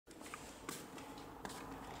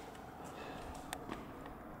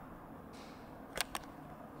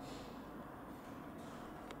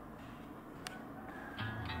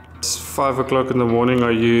5 o'clock in the morning.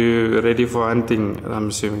 Are you ready for hunting? I'm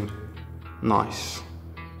assuming. Nice.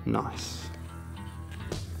 Nice.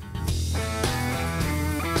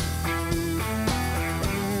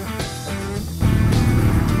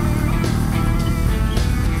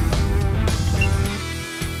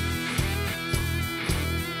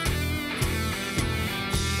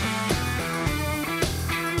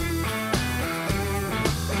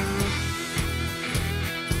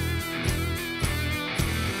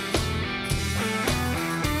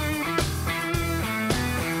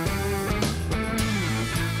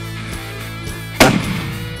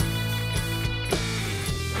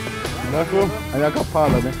 D'accord, aia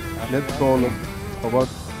kapala ne. Let's go about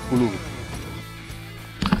Kruger.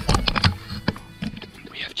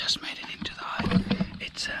 We have just made it into the hide.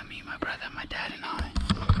 It's me, my brother, my dad and I.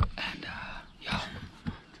 And yeah,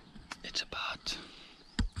 it's about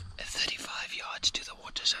 35 yards to the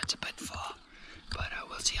water, so it's a bit far. But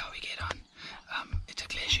we'll see how we get on. It's a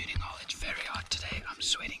clear shooting hole. It's very hot today. I'm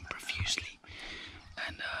sweating profusely.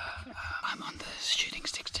 And I'm on the shooting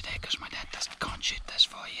sticks today because my dad can't shoot this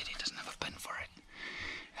far yet. He doesn't have a pin for it.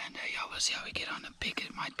 And yeah, we'll see how we get on. A pig,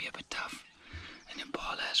 it might be a bit tough. An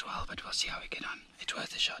impala as well, but we'll see how we get on. It's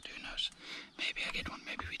worth a shot, who knows. Maybe I get one,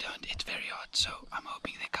 maybe we don't. It's very hot, so I'm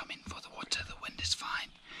hoping they come in for the water. The wind is fine.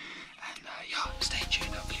 And yeah, stay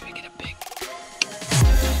tuned. Hopefully we get a pig.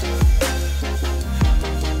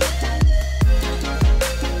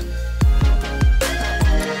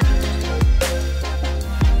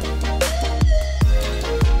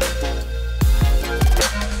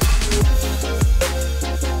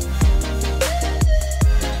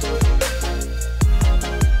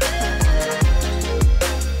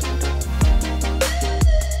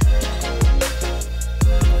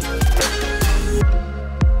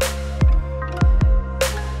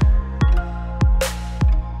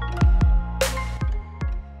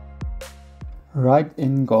 Right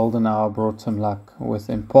in golden hour brought some luck, with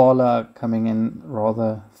impala coming in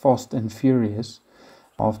rather fast and furious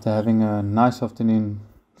after having a nice afternoon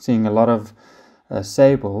seeing a lot of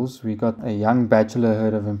sables. We got a young bachelor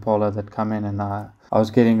herd of impala that come in, and I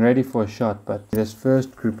was getting ready for a shot, but this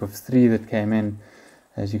first group of 3 that came in,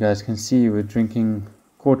 as you guys can see, were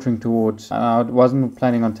quartering towards, and I wasn't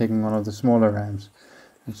planning on taking one of the smaller rams.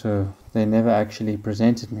 And so they never actually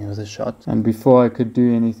presented me with a shot. And before I could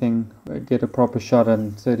do anything, get a proper shot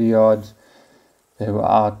in 30 yards, they were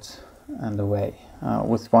out and away,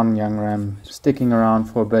 with one young ram sticking around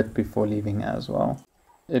for a bit before leaving as well.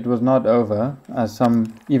 It was not over, as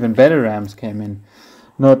some even better rams came in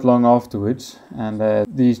not long afterwards. And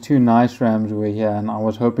these 2 nice rams were here, and I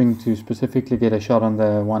was hoping to specifically get a shot on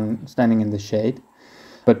the one standing in the shade.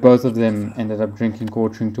 But both of them ended up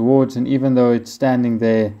quartering towards, and even though it's standing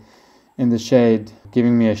there in the shade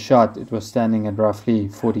giving me a shot, it was standing at roughly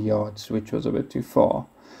 40 yards, which was a bit too far.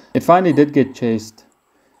 It finally did get chased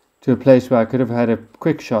to a place where I could have had a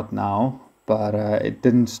quick shot now, but it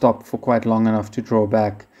didn't stop for quite long enough to draw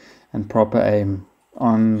back and proper aim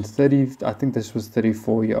on 30, I think this was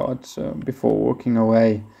 34 yards, before walking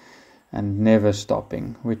away and never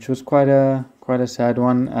stopping, which was quite a sad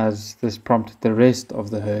one, as this prompted the rest of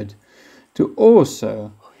the herd to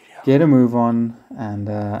also get a move on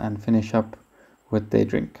and finish up with their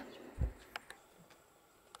drink.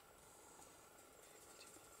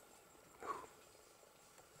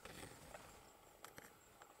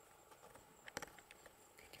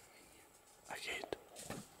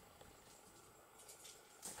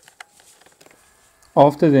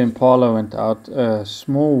 After the impala went out, a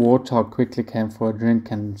small warthog quickly came for a drink,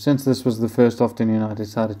 and since this was the first afternoon, I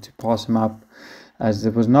decided to pass him up, as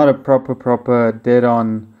it was not a proper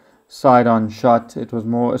dead-on, side-on shot. It was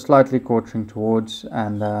more slightly quartering towards,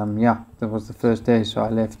 and yeah, that was the first day, so I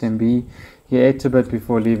left him be. He ate a bit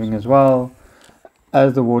before leaving as well.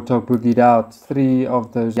 As the warthog boogied out, 3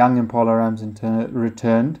 of those young impala rams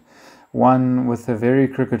returned, one with a very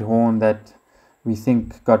crooked horn that we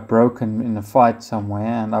think got broken in a fight somewhere,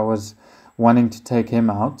 and I was wanting to take him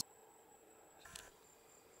out.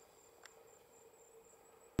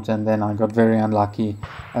 And then I got very unlucky,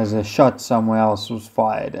 as a shot somewhere else was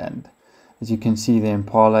fired, and as you can see, the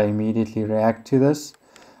impala immediately react to this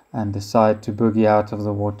and decide to boogie out of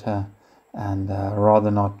the water and rather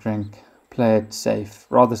not drink, play it safe,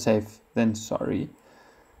 rather safe than sorry.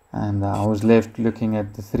 And I was left looking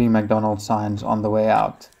at the 3 McDonald's signs on the way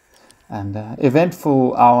out. And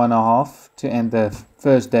eventful hour and a half to end the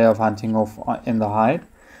first day of hunting off in the hide.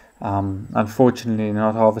 Unfortunately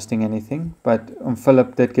not harvesting anything, but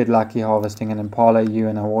Philip did get lucky harvesting an impala ewe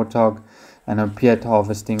and a warthog, and Piet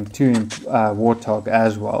harvesting 2 warthog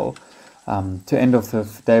as well, to end off the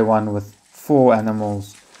day 1 with 4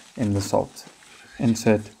 animals in the salt.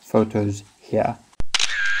 Insert photos here.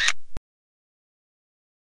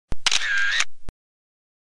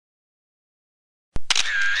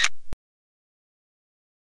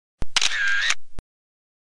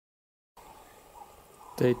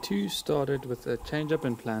 Day 2 started with a change up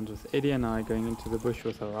in plans with Eddie and I going into the bush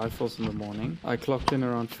with our rifles in the morning. I clocked in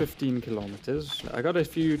around 15 kilometers. I got a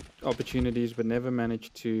few opportunities but never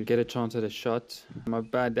managed to get a chance at a shot. My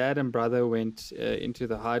dad and brother went into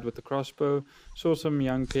the hide with the crossbow, saw some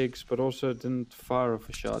young pigs but also didn't fire off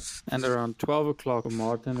a shot. And around 12 o'clock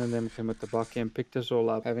Martin and them came with the bakkie and picked us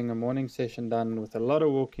all up, having a morning session done with a lot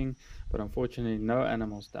of walking but unfortunately no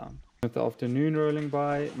animals down. With the afternoon rolling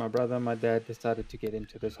by, my brother and my dad decided to get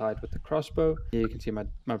into this hide with the crossbow. Here you can see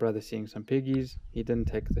my brother seeing some piggies. He didn't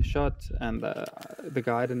take the shot, and the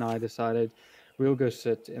guide and I decided we'll go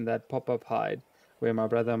sit in that pop-up hide where my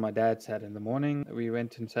brother and my dad sat in the morning. We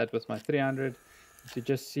went and sat with my 300 to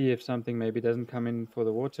just see if something maybe doesn't come in for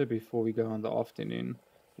the water before we go on the afternoon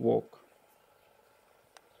walk.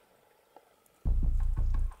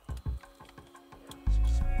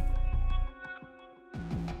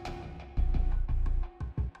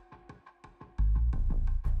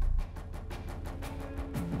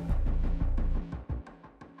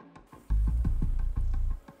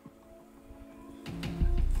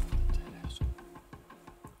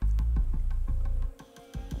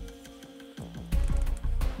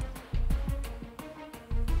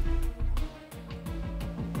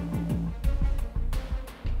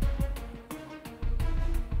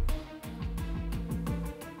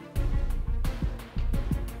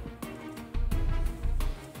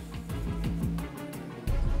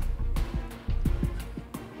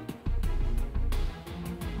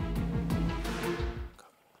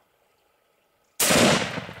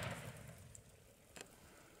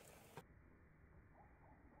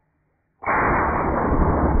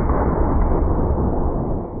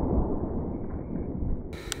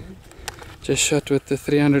 Just shot with the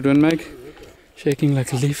 300 Win Mag, shaking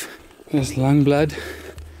like a leaf. There's lung blood,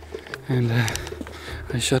 and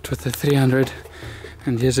I shot with the 300,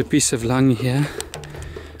 and here's a piece of lung here.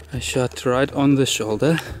 I shot right on the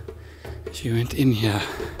shoulder. She went in here.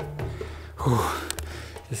 Whew,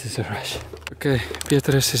 this is a rush. Okay,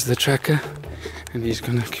 Petrus is the tracker, and he's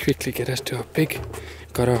gonna quickly get us to our pig.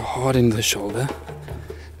 Got her hard in the shoulder.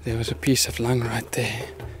 There was a piece of lung right there.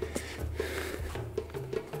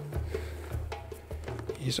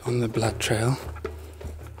 He's on the blood trail.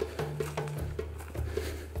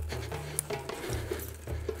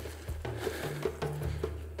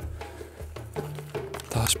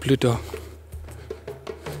 That's Pluto.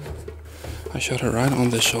 I shot her right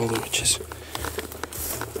on the shoulder, which is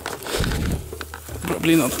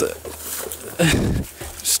probably not the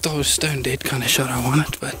stone dead kind of shot I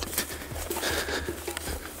wanted, but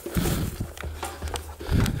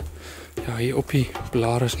ja, hier op die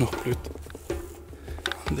blaar is nog bloed.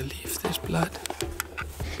 On the leaf there's blood.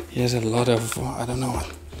 Here's a lot of, I don't know,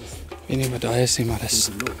 any wat daai is nie, maar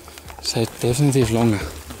sy het definitief longe.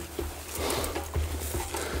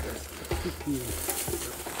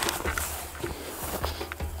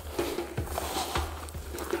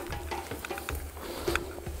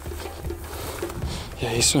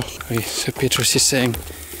 Yeah, so Petrus is saying,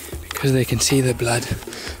 because they can see the blood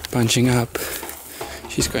bunching up,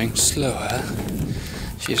 she's going slower.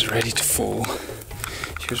 She's ready to fall.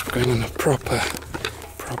 She was going on a proper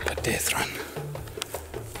death run.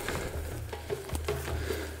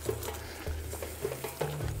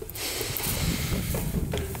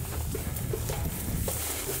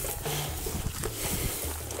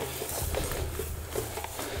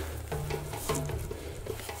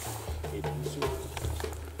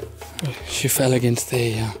 She fell against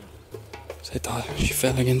the she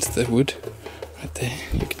fell against the wood right there.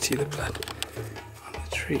 You can see the blood on the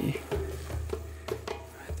tree.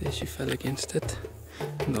 Right there, she fell against it.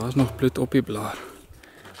 En daar's nog bloed op die blaar.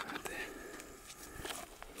 Right there.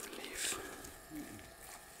 Leaf.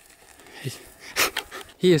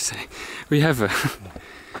 Hier is hy. We have her.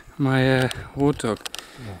 My warthog.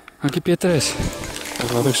 Dankie Petrus.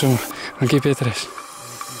 Dat was ook so. Dankie Petrus.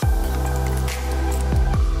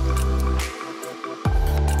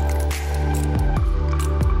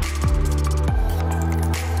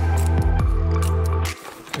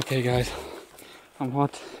 Okay guys, I'm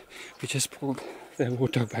hot. We just pulled the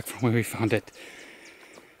warthog back from where we found it.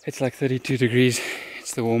 It's like 32 degrees.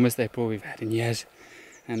 It's the warmest April we've had in years.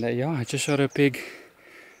 And yeah, I just shot a pig.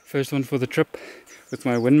 First one for the trip with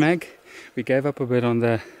my Win Mag. We gave up a bit on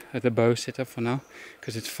the bow setup for now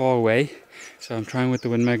because it's far away. So I'm trying with the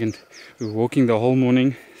Win Mag, and we were walking the whole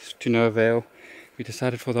morning to no avail. we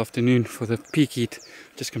decided for the afternoon, for the peak heat,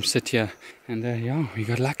 just come sit here, and yeah, we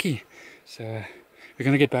got lucky. So we're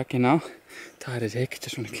gonna get back in now. Tired as heck,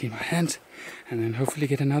 just want to clean my hands, and then hopefully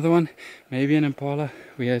get another one, maybe an impala.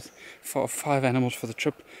 We had 5 animals for the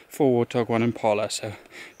trip, 4 warthog, 1 impala. So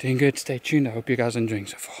doing good. Stay tuned. I hope you guys are enjoying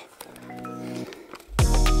so far.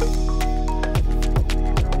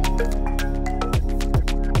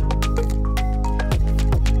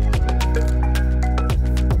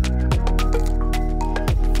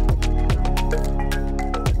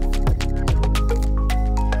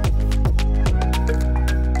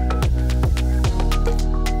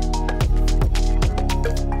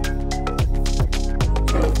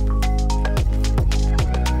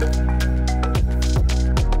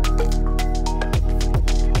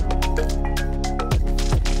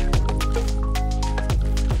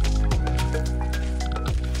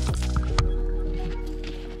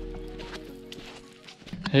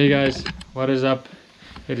 Hey guys, what is up?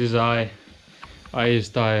 It is I is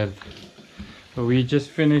tired. We just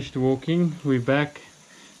finished walking, we're back.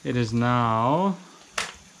 It is now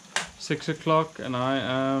 6 o'clock and I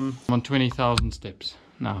am on 20,000 steps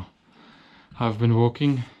now. I've been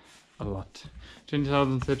walking a lot.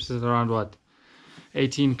 20,000 steps is around what?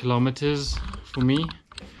 18 kilometers for me.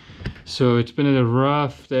 So it's been a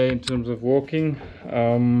rough day in terms of walking.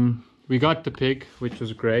 We got the pig, which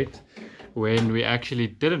was great. When we actually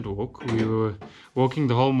didn't walk, we were walking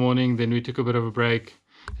the whole morning, then we took a bit of a break,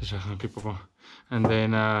 and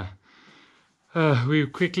then we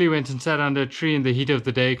quickly went and sat under a tree in the heat of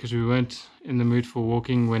the day because we weren't in the mood for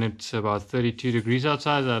walking when it's about 32 degrees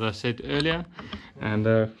outside, as I said earlier. And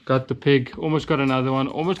got the pig, almost got another one,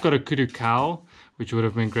 almost got a kudu cow, which would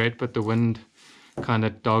have been great, but the wind kind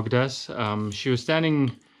of dogged us. She was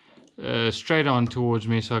standing straight on towards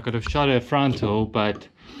me, so I could have shot her frontal, but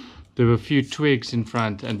there were a few twigs in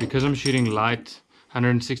front, and because I'm shooting light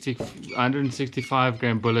 165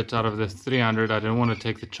 gram bullets out of the 300, I didn't want to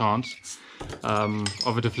take the chance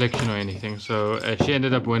of a deflection or anything. So she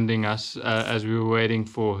ended up winding us as we were waiting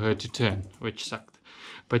for her to turn, which sucked.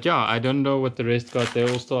 But yeah, I don't know what the rest got. They're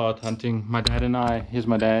all still out hunting. My dad and I, here's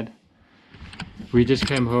my dad, we just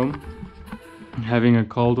came home having a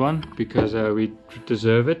cold one because we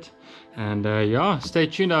deserve it. And yeah, stay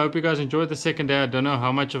tuned. I hope you guys enjoyed the second day. I don't know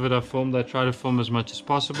how much of it I filmed. I try to film as much as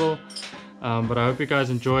possible, but I hope you guys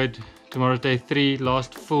enjoyed. Tomorrow's day 3,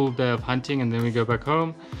 last full day of hunting, and then we go back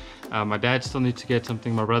home. My dad still needs to get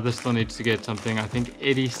something, my brother still needs to get something, I think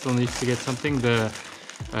Eddie still needs to get something. The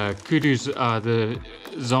kudus, the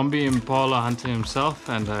zombie impala hunter himself.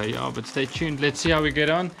 And yeah, but stay tuned, let's see how we get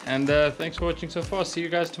on. And thanks for watching so far. See you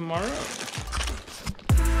guys tomorrow.